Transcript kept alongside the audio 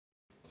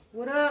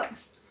What up?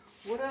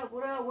 What up?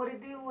 What up? What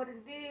it do? What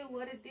it do?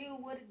 What it do?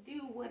 What it do?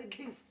 What it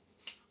do?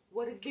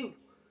 What it do?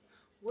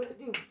 What it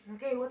do?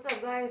 Okay, what's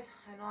up, guys?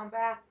 I know I'm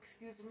back.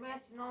 Excuse the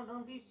mess.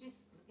 Don't be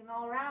just looking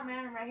all around,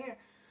 man. I'm right here.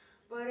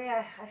 But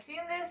yeah, I seen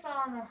this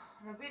on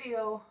a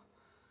video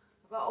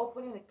about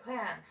opening a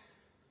can.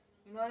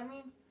 You know what I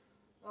mean?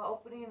 About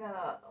opening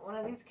one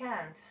of these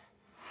cans.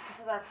 This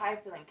is our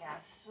pipe filling can.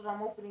 This is what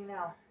I'm opening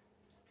now.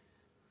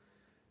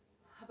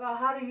 About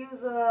how to use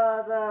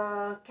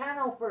the can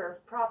opener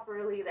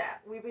properly.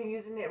 That we've been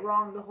using it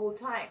wrong the whole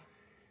time.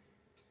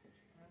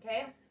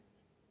 Okay?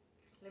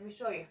 Let me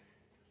show you.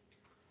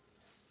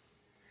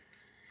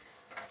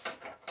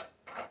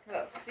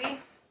 Look, see?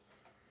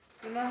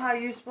 You know how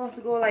you're supposed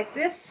to go like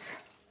this?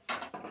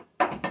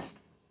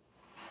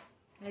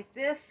 Like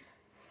this?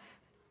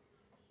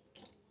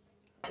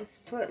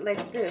 Just put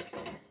like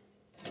this.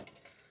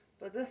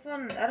 But this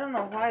one, I don't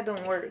know why it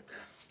don't work.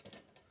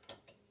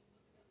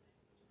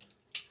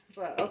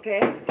 But, okay.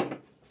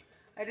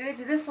 I did it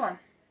to this one.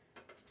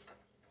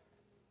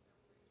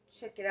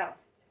 Check it out.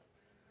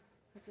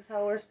 This is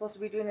how we're supposed to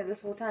be doing it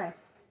this whole time.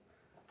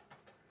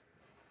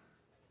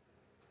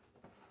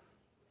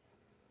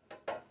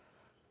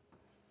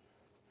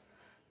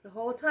 The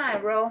whole time,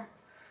 bro.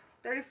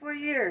 34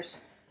 years.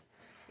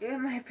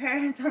 Even my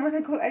parents,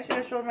 I should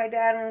have showed my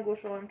dad. I'm gonna go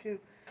show him too.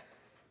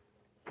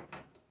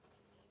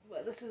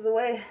 But this is the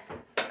way.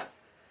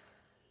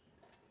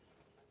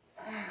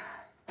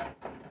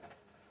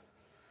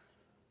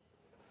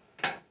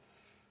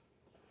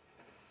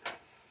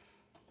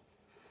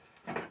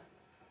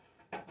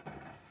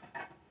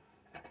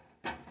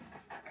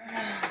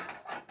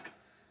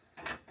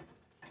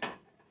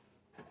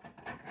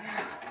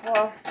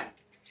 Well,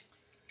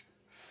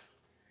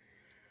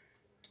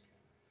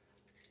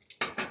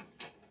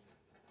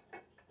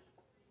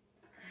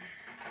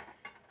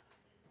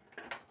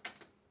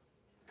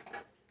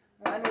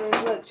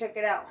 anyways, look, check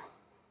it out.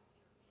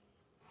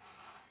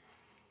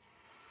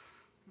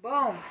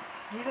 Boom.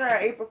 These are our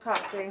apricot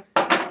thing.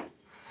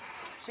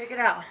 Check it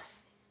out.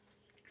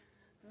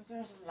 Let me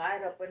turn some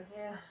light up in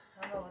here.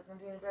 I don't know if it's gonna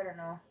do any better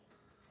now.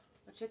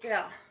 But check it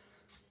out.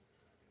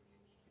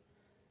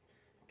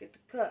 Get the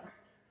cut.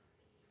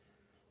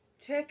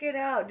 Check it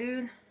out,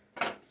 dude.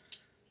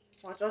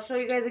 Watch, I'll show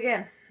you guys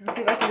again. Let's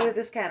see if I can do it with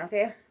this can,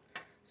 okay?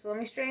 So let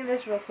me strain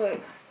this real quick.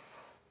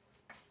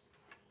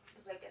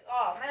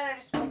 Oh man, I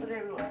just spilled it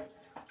everywhere.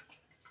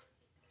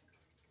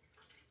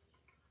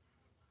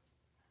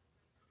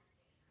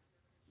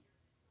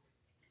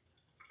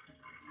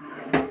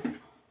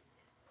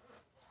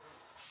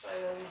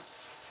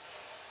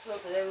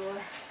 Spilled it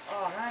everywhere.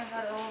 Oh man, I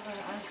got it all over here.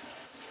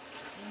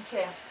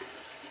 Okay.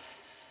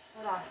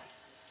 Hold on.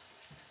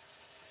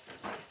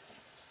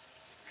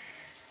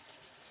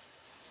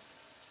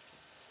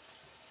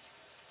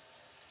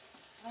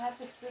 I have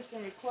to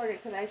freaking record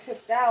it because I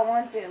tripped out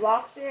once it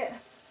locked it.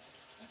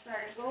 I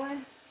started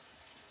going.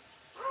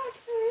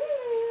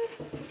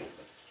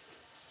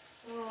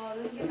 So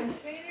let's get my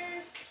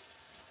strainers.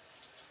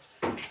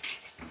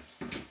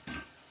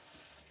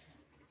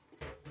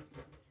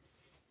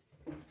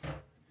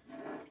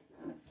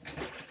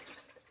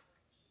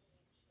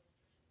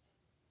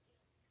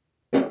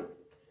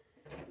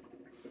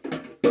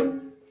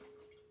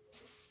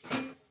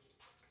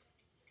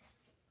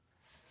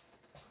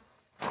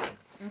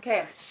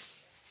 Okay.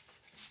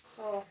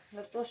 So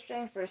let those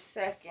strain for a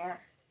second.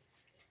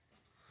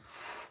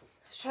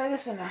 Let's try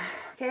this one now.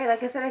 Okay,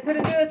 like I said, I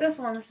couldn't do it this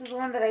one. This is the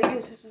one that I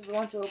use. This is the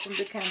one to open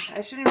the can.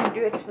 I shouldn't even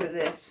do it for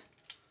this.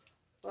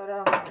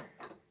 But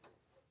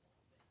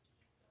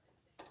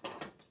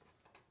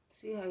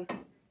see how you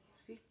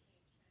see?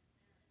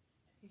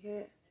 You hear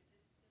it?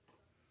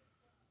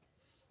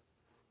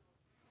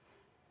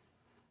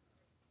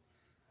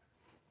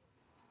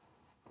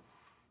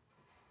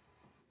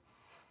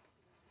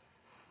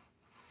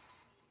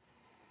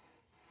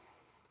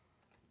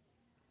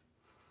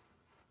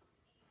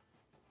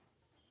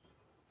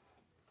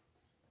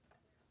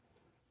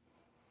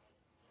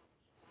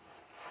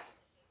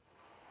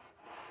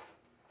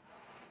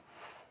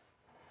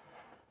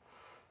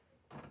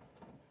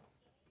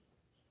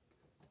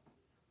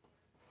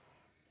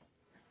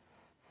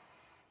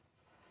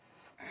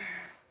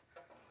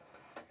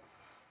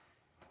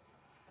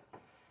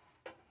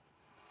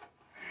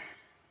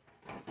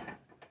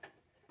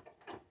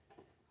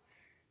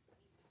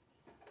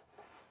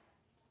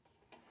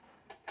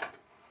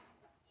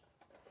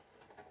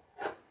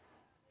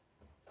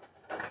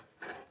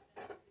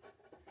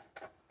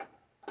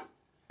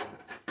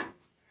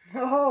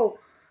 Oh,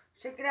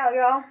 check it out,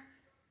 y'all.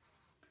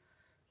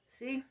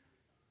 See?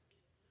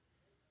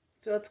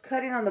 So it's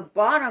cutting on the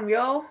bottom,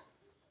 yo.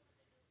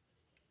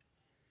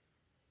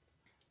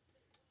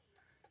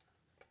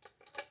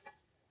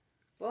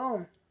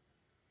 Boom.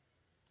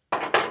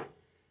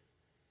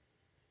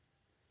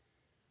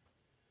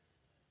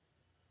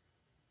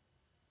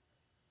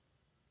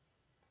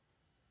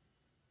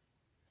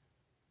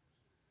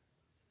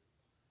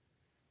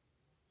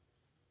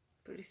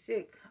 Pretty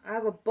sick. I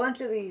have a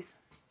bunch of these.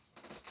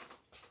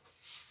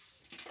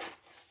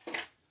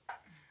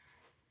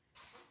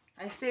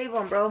 I save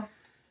them, bro.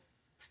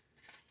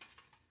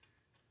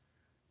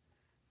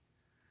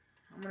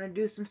 I'm gonna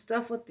do some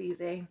stuff with these,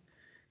 eh?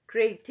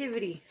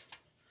 Creativity.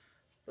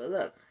 But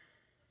look.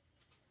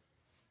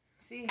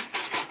 See?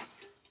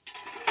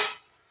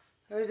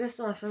 There's this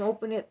one from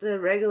opening it the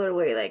regular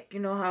way. Like, you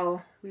know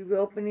how we've been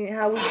opening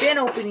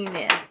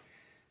it.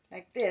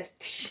 Like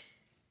this.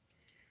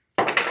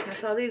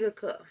 That's how these are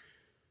cut.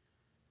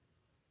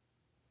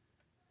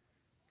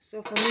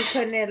 So for me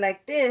cutting it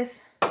like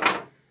this,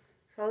 that's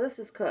how this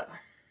is cut.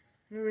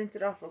 Let me rinse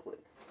it off real quick.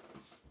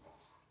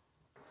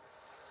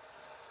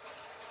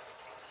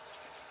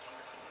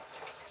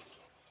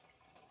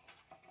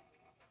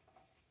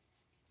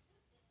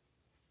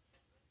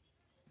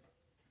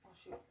 Oh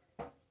shoot.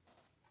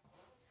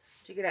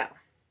 Check it out.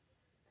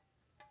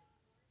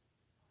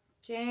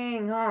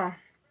 Dang, huh?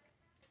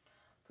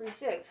 Pretty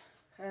sick.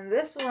 And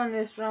this one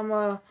is from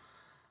a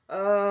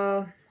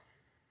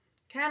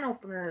can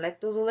opener, like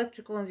those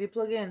electric ones you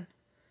plug in.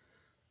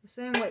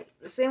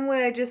 The same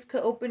way I just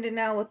opened it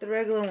now with the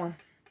regular one.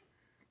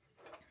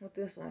 With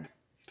this one.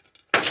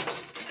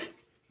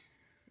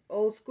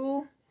 Old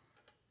school,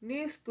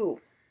 new school.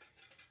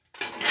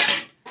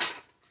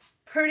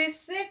 Pretty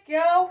sick,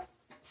 yo.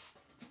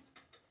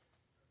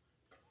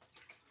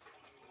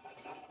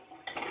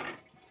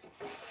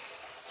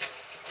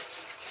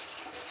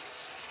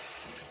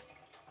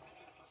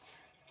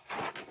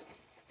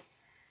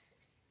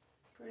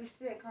 Pretty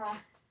sick, huh?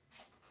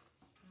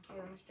 Okay,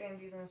 let me straighten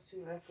these ones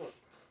too real quick.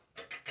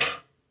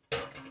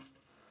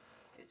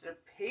 These are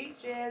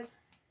peaches.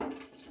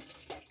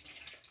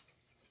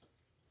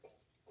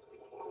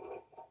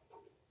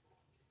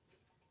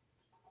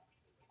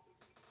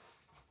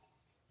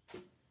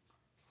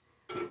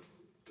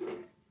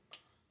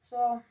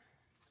 So,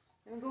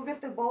 let me go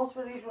get the bowls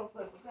for these real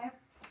quick, okay?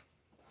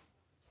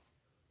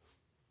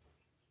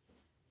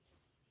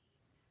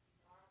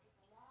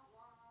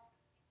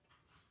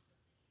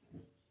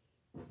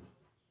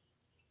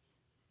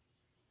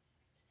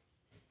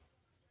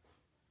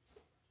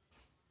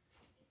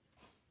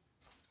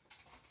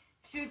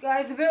 Shoot,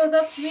 guys, if it was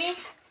up to me,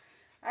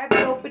 I'd be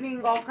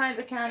opening all kinds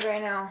of cans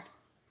right now.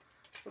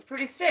 But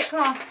pretty sick,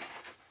 huh?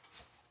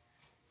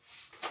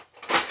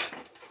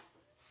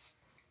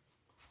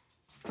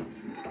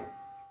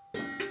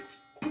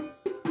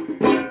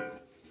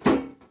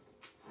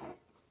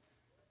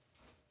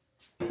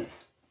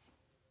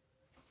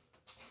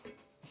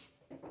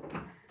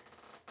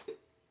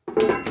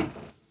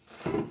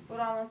 Hold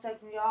on 1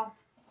 second, y'all.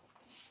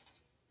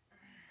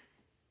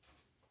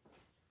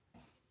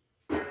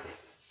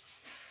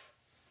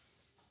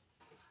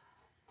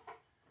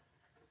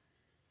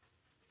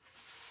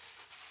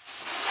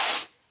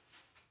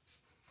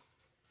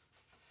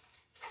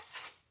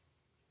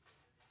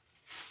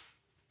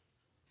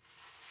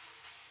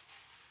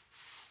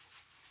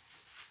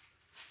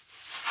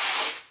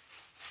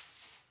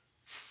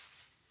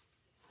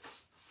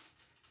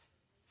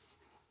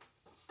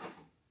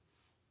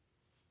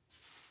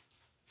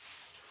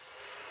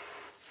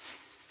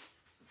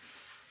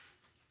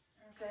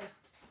 Okay.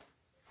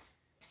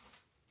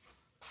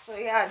 So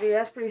yeah, dude,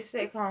 that's pretty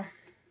sick, huh?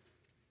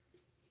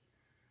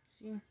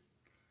 See?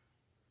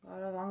 Got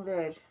it along the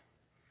edge.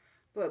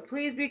 But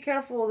please be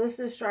careful, this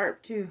is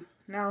sharp too.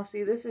 Now,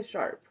 see, this is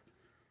sharp.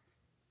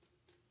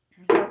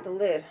 It's got the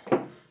lid.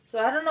 So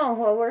I don't know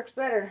what works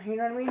better, you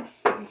know what I mean?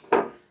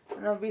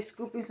 I'm gonna be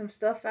scooping some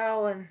stuff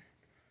out and,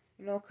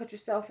 you know, cut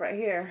yourself right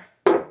here.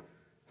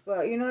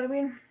 But, you know what I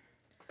mean?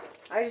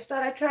 I just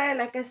thought I'd try it,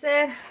 like I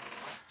said.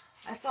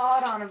 I saw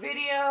it on a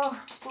video.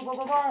 Boom, boom,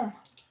 boom, boom.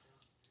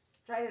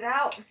 Tried it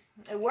out.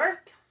 It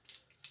worked.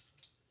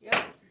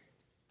 Yep.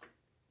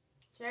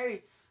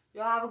 Cherry.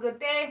 Y'all have a good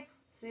day.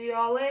 See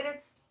y'all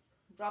later.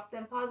 Drop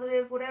them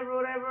positive, whatever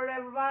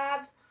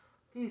vibes.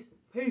 Peace,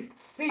 peace,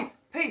 peace,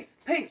 peace,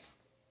 peace.